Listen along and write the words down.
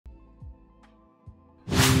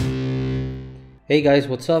Hey guys,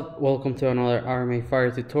 what's up? Welcome to another RMA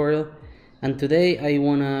Fire tutorial, and today I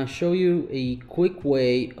wanna show you a quick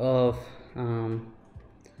way of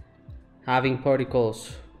having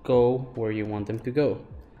particles go where you want them to go.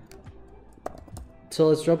 So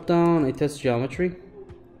let's drop down a test geometry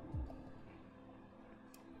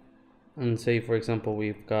and say, for example,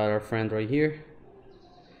 we've got our friend right here.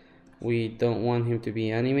 We don't want him to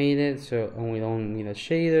be animated, and we don't need a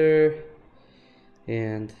shader,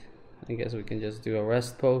 and I guess we can just do a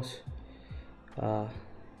rest pose. And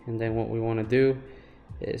then what we want to do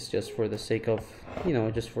is, just for the sake of,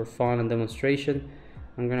 just for fun and demonstration,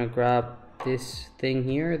 I'm gonna grab this thing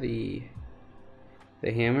here, the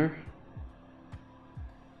hammer,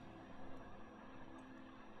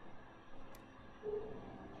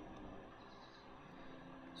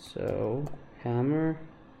 so hammer,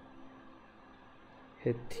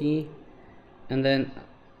 hit T, and then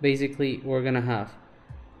basically we're gonna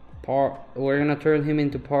turn him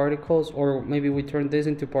into particles, or maybe we turn this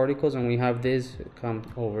into particles and we have this come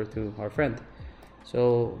over to our friend.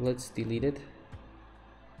 So let's delete it,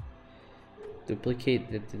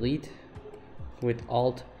 duplicate the delete with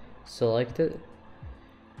Alt selected,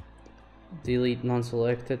 delete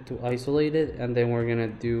non-selected to isolate it, and then we're gonna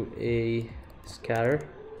do a scatter.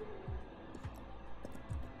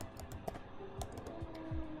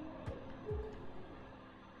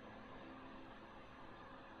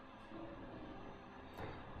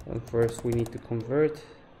 And first we need to convert.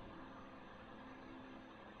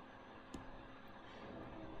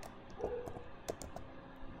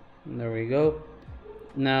 And there we go.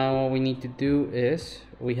 Now what we need to do is,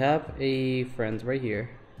 we have a friend right here.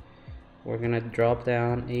 We're gonna drop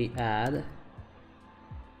down a add,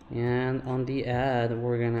 and on the add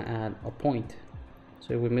we're gonna add a point.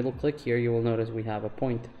 So if we middle click here, you will notice we have a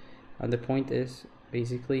point, and the point is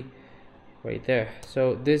basically right there.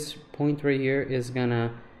 So this point right here is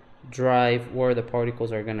gonna drive where the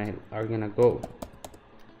particles are gonna go.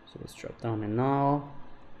 So let's drop down a null,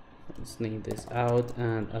 let's name this out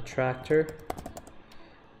and attractor,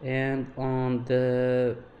 and on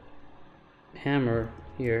the hammer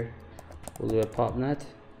here we'll do a pop net,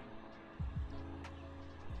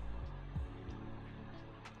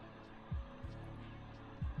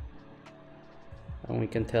 and we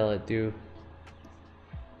can tell it do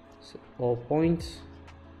all points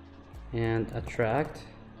and attract.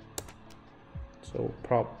 So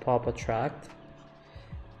pop attract,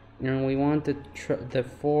 and we want the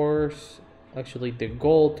force, actually the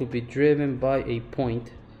goal, to be driven by a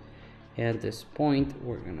point, and this point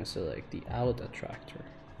we're gonna select the out attractor.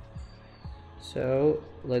 So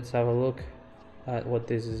let's have a look at what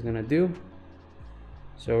this is gonna do.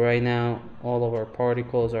 So right now all of our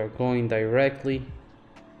particles are going directly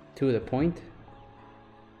to the point.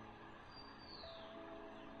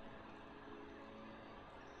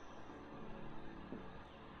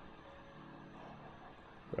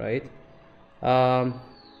 Right, but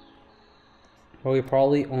we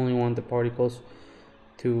probably only want the particles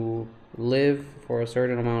to live for a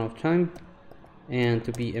certain amount of time and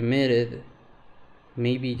to be emitted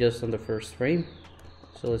maybe just on the first frame.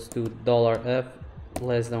 So let's do $F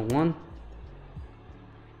less than 1.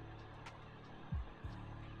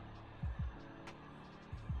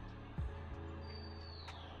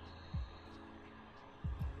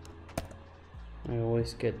 I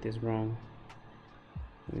always get this wrong.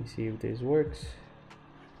 Let me see if this works.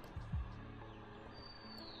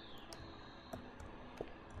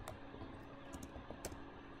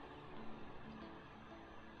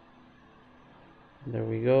 There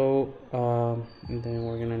we go. And then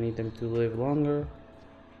we're gonna need them to live longer.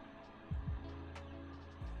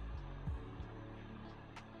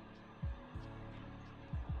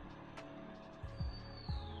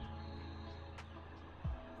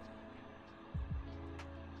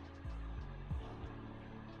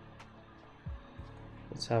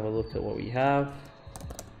 Let's have a look at what we have.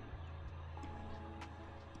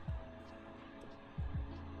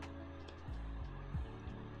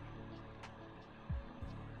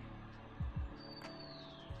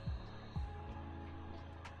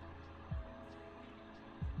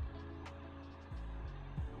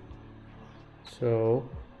 So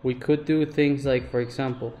we could do things like, for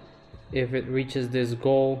example, if it reaches this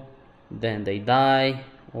goal, then they die,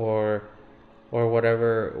 or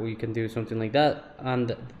whatever. We can do something like that,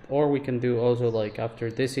 or we can do also, like, after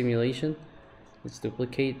this simulation, let's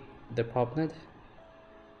duplicate the pop net,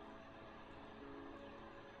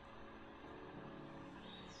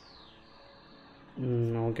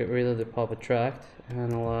 and I'll get rid of the pop attract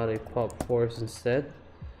and I'll add a pop force instead.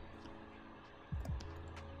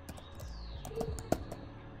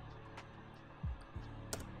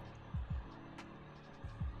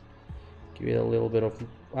 Give it a little bit of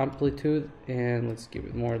amplitude, and let's give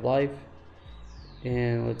it more life,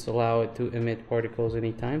 and let's allow it to emit particles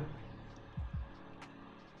anytime.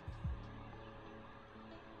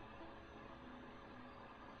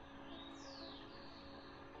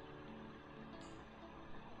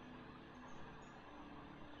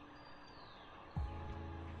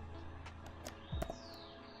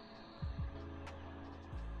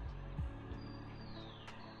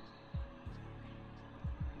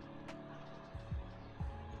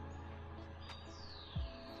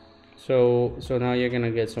 So now you're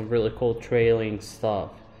gonna get some really cool trailing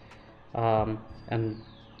stuff, and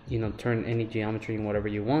you know, turn any geometry in whatever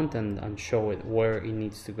you want, and show it where it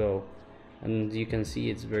needs to go. And you can see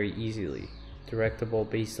it's very easily directable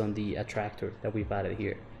based on the attractor that we've added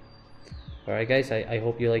here. Alright guys, I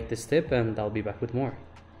hope you like this tip, and I'll be back with more.